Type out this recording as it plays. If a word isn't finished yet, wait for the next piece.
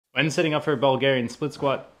When setting up for a Bulgarian split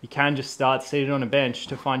squat, you can just start seated on a bench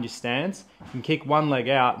to find your stance. You can kick one leg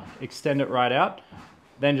out, extend it right out,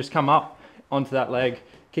 then just come up onto that leg,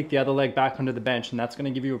 kick the other leg back onto the bench, and that's going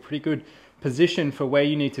to give you a pretty good position for where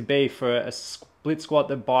you need to be for a split squat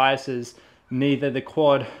that biases neither the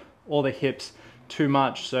quad or the hips too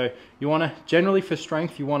much. So you want to, generally for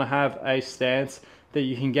strength, you want to have a stance that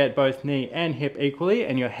you can get both knee and hip equally,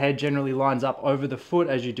 and your head generally lines up over the foot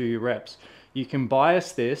as you do your reps. You can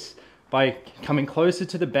bias this by coming closer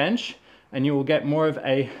to the bench, and you will get more of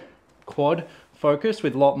a quad focus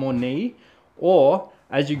with a lot more knee, or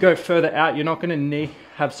as you go further out, you're not going to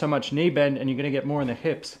have so much knee bend, and you're going to get more in the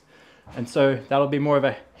hips. And so that'll be more of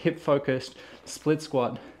a hip focused split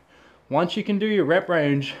squat. Once you can do your rep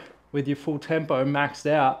range with your full tempo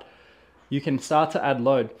maxed out, you can start to add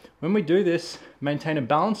load. When we do this, maintain a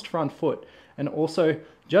balanced front foot, and also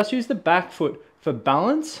just use the back foot for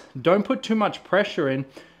balance. Don't put too much pressure in,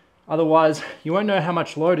 otherwise you won't know how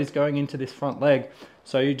much load is going into this front leg.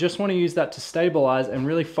 So you just want to use that to stabilize and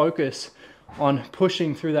really focus on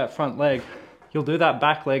pushing through that front leg. You'll do that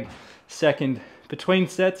back leg second. Between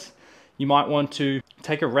sets, you might want to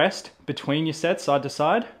take a rest between your sets side to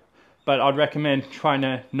side, but I'd recommend trying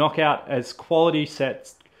to knock out as quality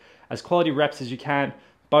reps as you can,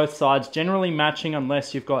 both sides, generally matching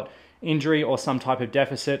unless you've got injury or some type of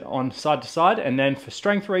deficit on side to side. And then for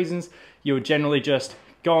strength reasons, you would generally just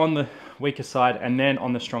go on the weaker side and then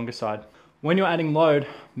on the stronger side. When you're adding load,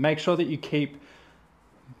 make sure that you keep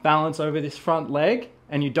balance over this front leg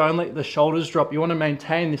and you don't let the shoulders drop. You want to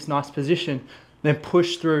maintain this nice position, then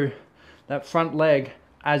push through that front leg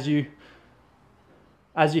as you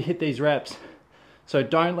hit these reps. So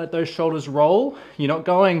don't let those shoulders roll. You're not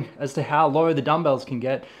going as to how low the dumbbells can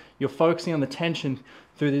get. You're focusing on the tension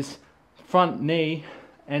through this front knee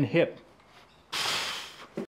and hip.